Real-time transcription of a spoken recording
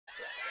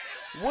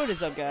What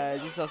is up,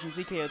 guys? It's Austin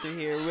ZK03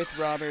 here with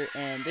Robert,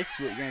 and this is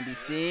what you're going to be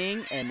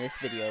seeing in this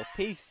video.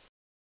 Peace!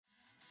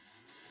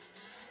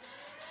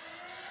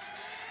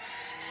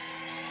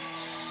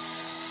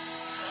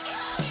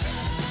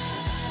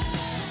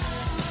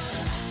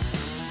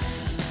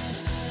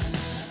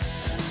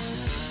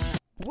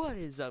 What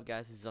is up,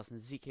 guys? It's Austin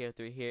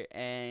ZK03 here,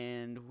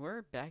 and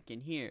we're back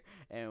in here.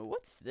 And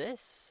what's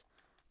this?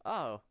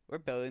 Oh, we're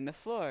building the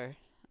floor.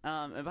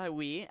 And by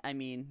we, I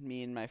mean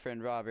me and my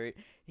friend Robert.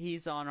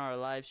 He's on our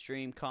live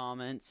stream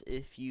comments.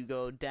 If you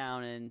go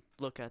down and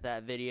look at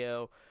that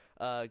video,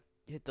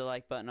 hit the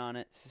like button on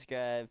it,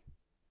 subscribe.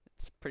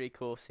 It's a pretty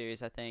cool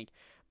series, I think.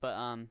 But,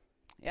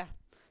 yeah.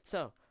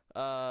 So,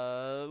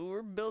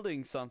 we're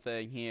building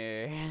something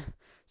here.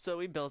 So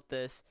we built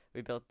this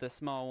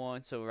small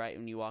one, so right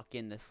when you walk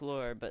in the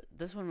floor, but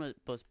this one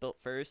was built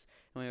first,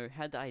 and we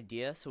had the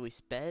idea, so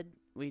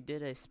we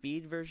did a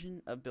speed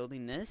version of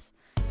building this,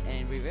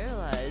 and we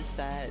realized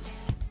that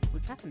we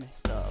kind of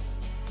messed up.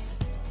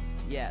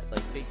 Yeah,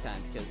 like big time,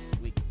 because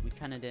we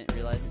kind of didn't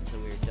realize until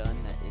we were done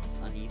that it's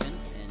uneven,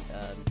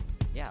 and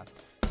yeah.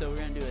 So we're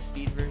gonna do a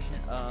speed version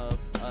of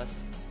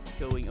us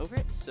going over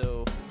it,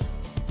 so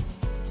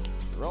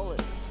roll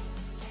it.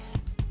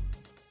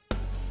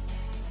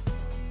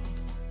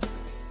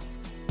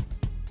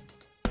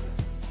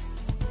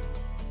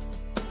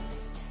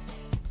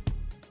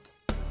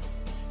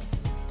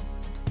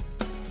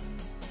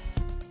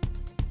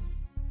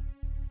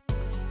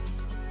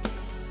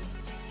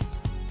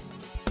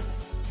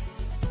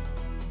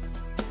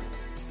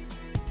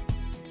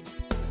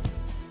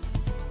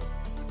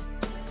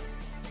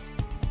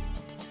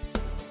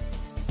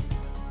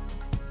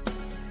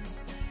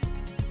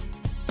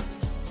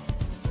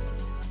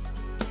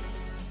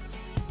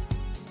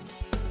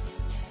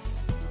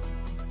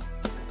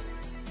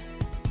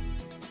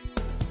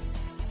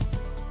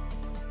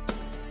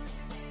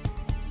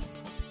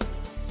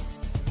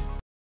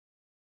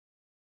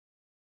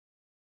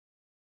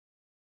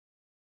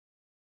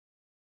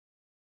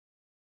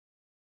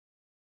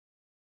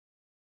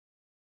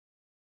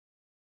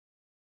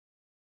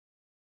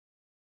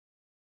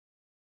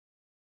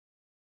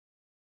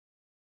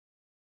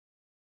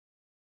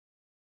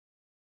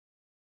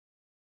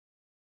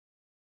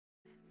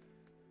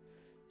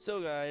 So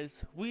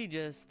guys, we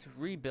just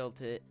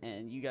rebuilt it,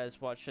 and you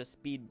guys watched us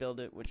speed build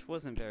it, which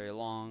wasn't very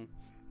long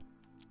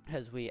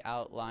as we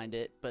outlined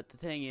it, but the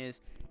thing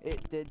is,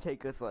 it did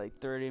take us like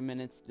 30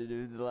 minutes to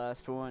do the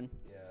last one.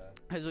 Yeah.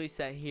 As we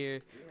sat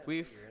here,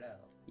 we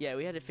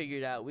had to figure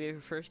it out. We were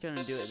first gonna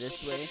do it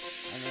this way,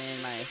 and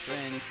then my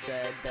friend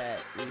said that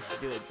we should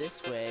do it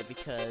this way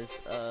because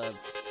of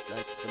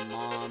like the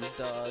mom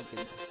dog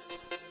and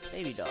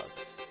baby dog.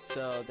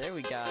 So there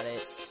we got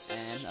it,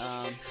 and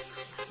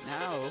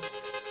now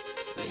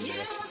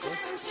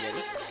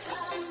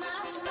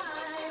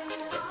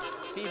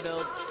speed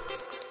build.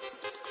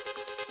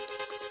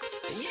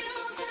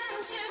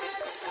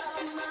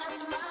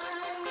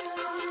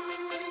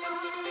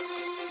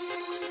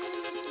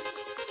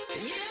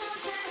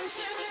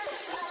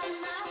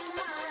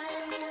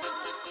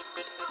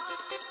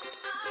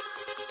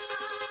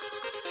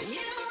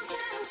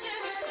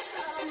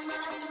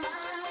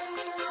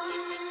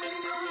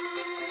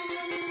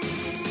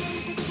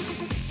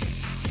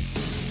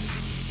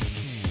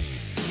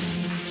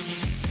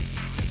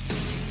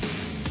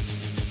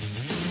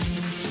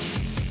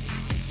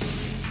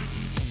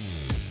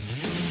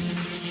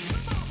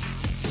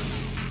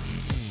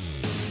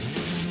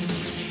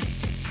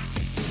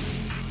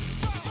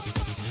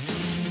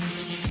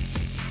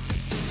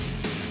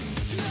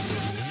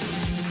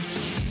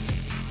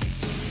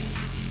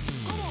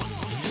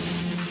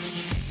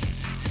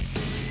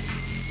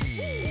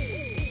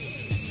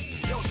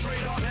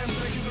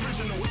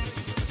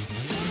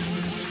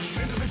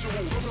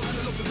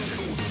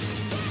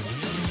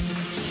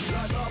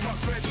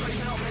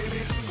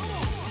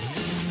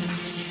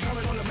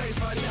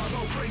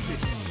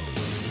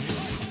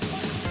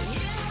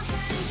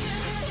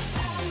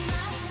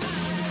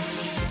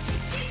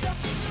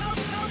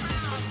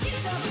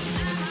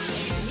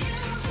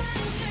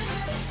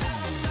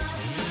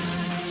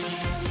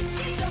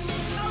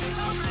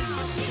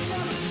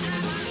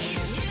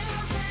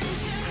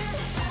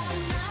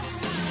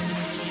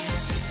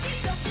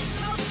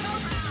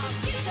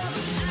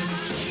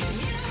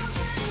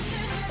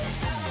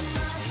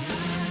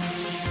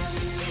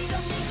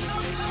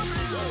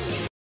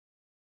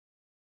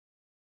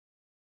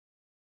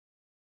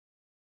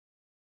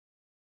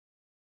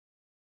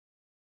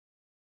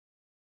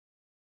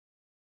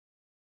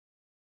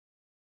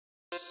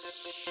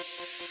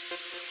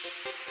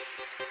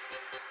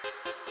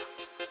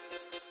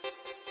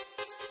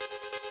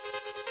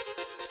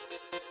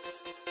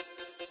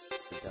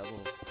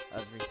 Double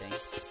everything.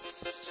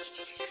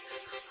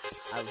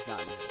 I was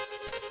not in it.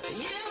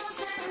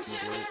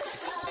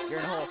 You're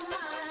in a hole.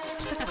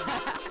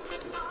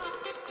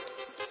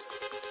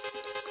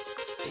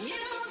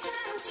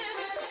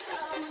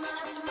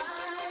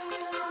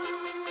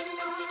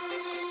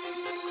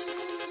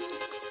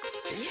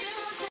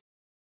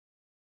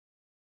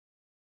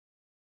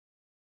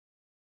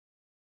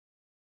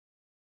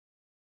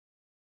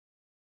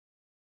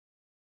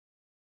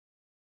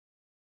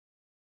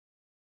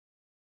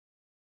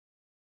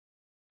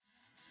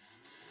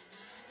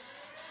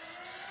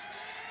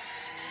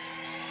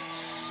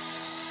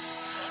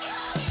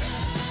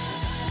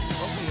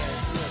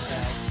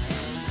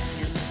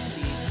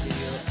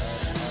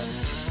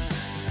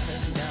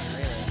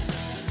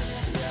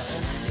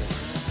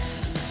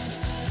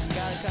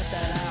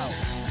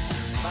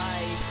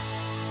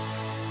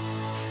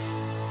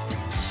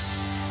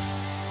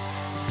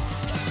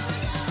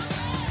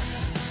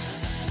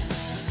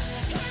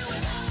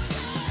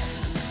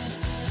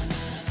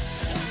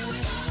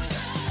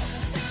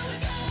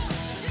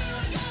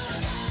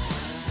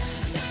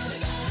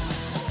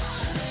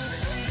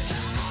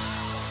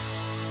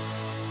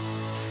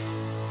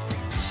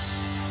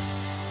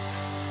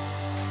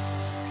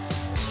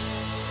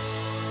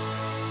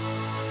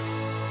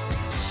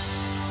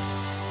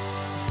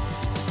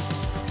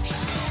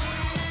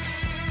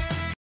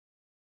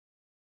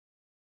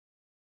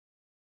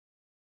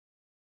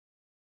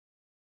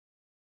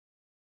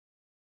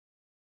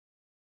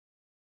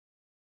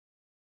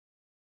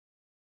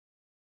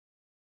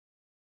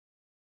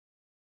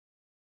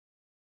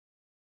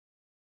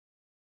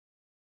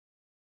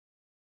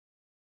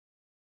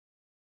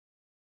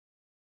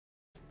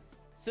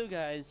 So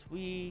guys,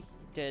 we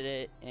did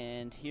it,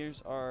 and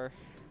here's our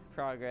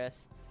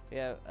progress. We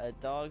have a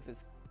dog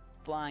that's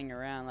flying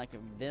around like a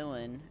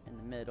villain in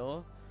the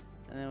middle,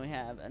 and then we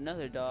have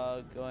another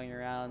dog going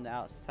around the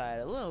outside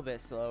a little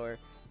bit slower.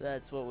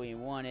 That's what we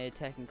wanted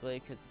technically,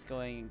 because it's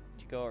going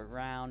to go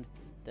around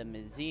the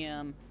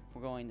museum.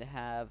 We're going to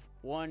have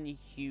one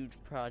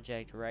huge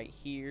project right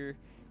here,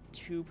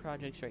 two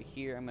projects right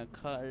here. I'm gonna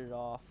cut it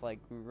off like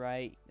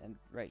right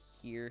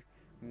here.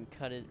 I'm gonna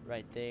cut it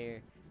right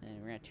there, and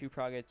we're gonna have two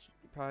projects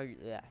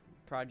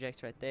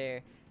right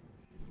there.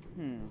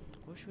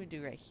 What should we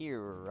do right here,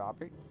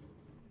 Robert?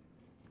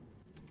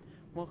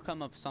 We'll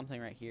come up with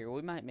something right here.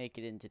 We might make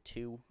it into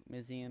two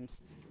museums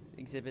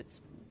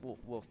exhibits.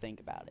 We'll think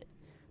about it.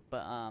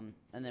 But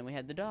and then we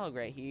had the dog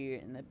right here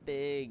and the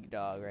big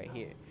dog right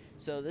here.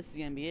 So this is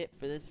gonna be it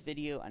for this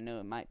video. I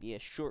know it might be a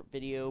short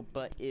video,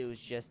 but it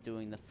was just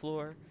doing the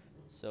floor.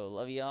 So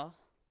love y'all.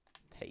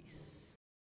 Peace.